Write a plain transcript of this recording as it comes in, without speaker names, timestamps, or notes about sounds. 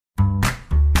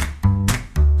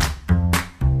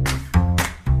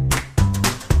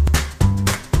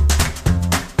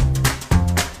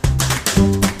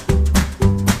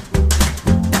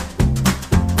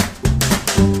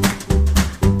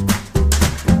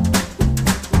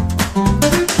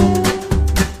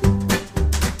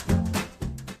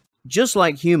Just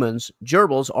like humans,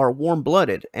 gerbils are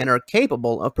warm-blooded and are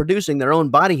capable of producing their own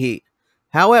body heat.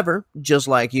 However, just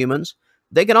like humans,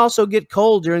 they can also get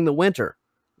cold during the winter.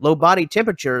 Low body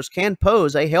temperatures can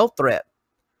pose a health threat.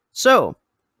 So,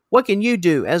 what can you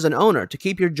do as an owner to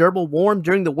keep your gerbil warm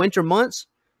during the winter months?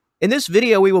 In this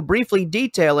video, we will briefly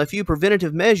detail a few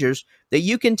preventative measures that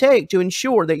you can take to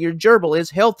ensure that your gerbil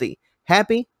is healthy,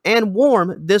 happy, and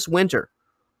warm this winter.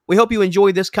 We hope you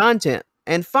enjoy this content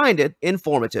and find it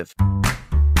informative.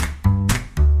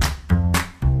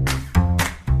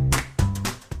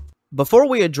 Before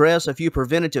we address a few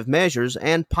preventative measures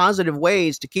and positive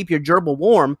ways to keep your gerbil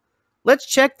warm, let's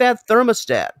check that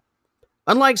thermostat.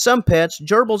 Unlike some pets,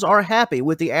 gerbils are happy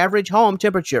with the average home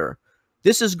temperature.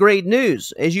 This is great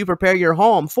news as you prepare your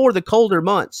home for the colder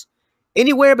months.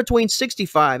 Anywhere between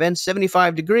 65 and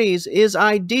 75 degrees is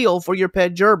ideal for your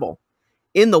pet gerbil.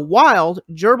 In the wild,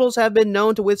 gerbils have been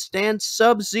known to withstand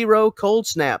sub-zero cold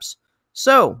snaps,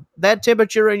 so that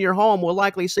temperature in your home will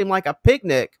likely seem like a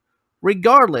picnic,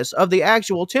 regardless of the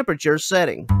actual temperature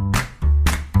setting.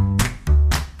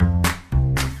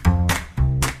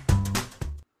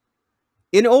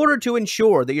 In order to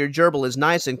ensure that your gerbil is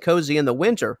nice and cozy in the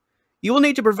winter, you will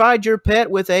need to provide your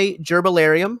pet with a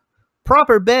gerbilarium,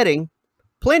 proper bedding,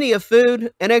 plenty of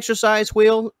food, an exercise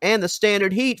wheel, and the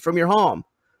standard heat from your home.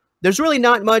 There's really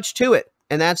not much to it,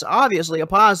 and that's obviously a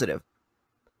positive.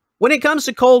 When it comes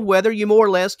to cold weather, you more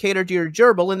or less cater to your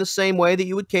gerbil in the same way that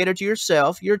you would cater to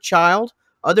yourself, your child,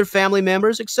 other family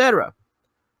members, etc.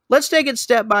 Let's take it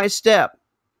step by step.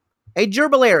 A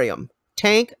gerbilarium,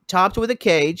 tank topped with a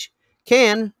cage,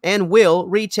 can and will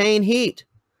retain heat.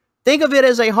 Think of it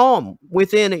as a home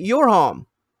within your home.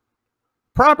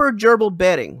 Proper gerbil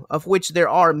bedding, of which there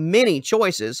are many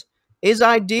choices, is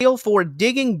ideal for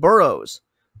digging burrows.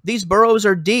 These burrows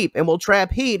are deep and will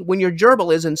trap heat when your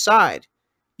gerbil is inside.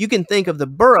 You can think of the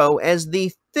burrow as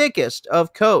the thickest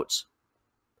of coats.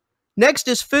 Next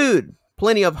is food,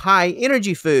 plenty of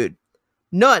high-energy food.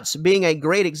 Nuts being a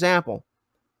great example.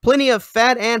 Plenty of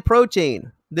fat and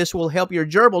protein. This will help your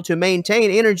gerbil to maintain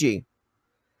energy.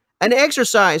 An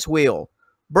exercise wheel.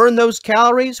 Burn those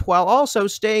calories while also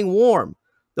staying warm.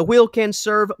 The wheel can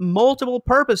serve multiple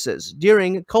purposes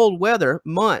during cold weather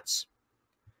months.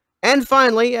 And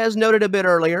finally, as noted a bit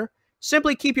earlier,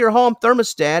 simply keep your home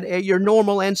thermostat at your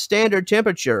normal and standard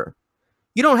temperature.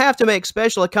 You don't have to make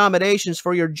special accommodations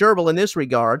for your gerbil in this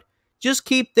regard. Just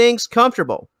keep things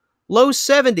comfortable. Low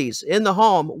 70s in the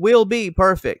home will be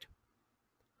perfect.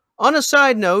 On a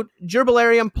side note,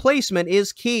 gerbilarium placement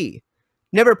is key.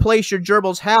 Never place your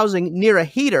gerbil's housing near a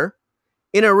heater,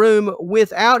 in a room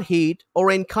without heat, or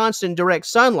in constant direct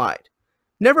sunlight.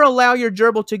 Never allow your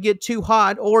gerbil to get too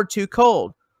hot or too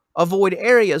cold. Avoid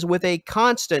areas with a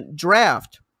constant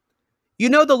draft. You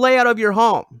know the layout of your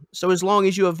home, so as long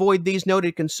as you avoid these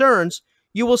noted concerns,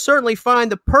 you will certainly find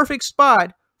the perfect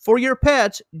spot for your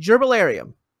pet's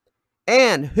gerbilarium.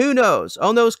 And who knows,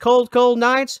 on those cold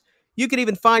nights, you could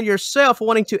even find yourself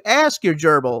wanting to ask your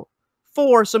gerbil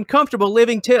for some comfortable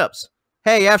living tips.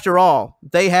 Hey, after all,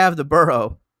 they have the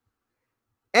burrow.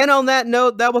 And on that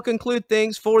note, that will conclude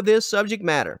things for this subject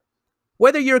matter.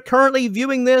 Whether you're currently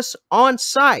viewing this on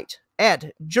site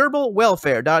at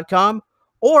gerbilwelfare.com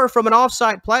or from an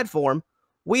off-site platform,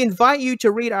 we invite you to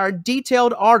read our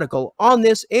detailed article on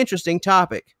this interesting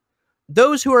topic.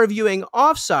 Those who are viewing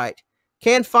off-site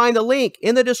can find the link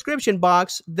in the description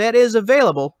box that is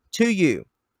available to you.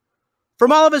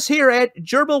 From all of us here at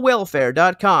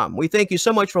gerbilwelfare.com, we thank you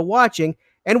so much for watching,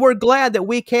 and we're glad that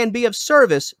we can be of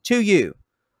service to you.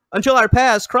 Until our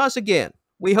paths cross again,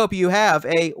 we hope you have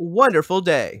a wonderful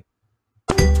day.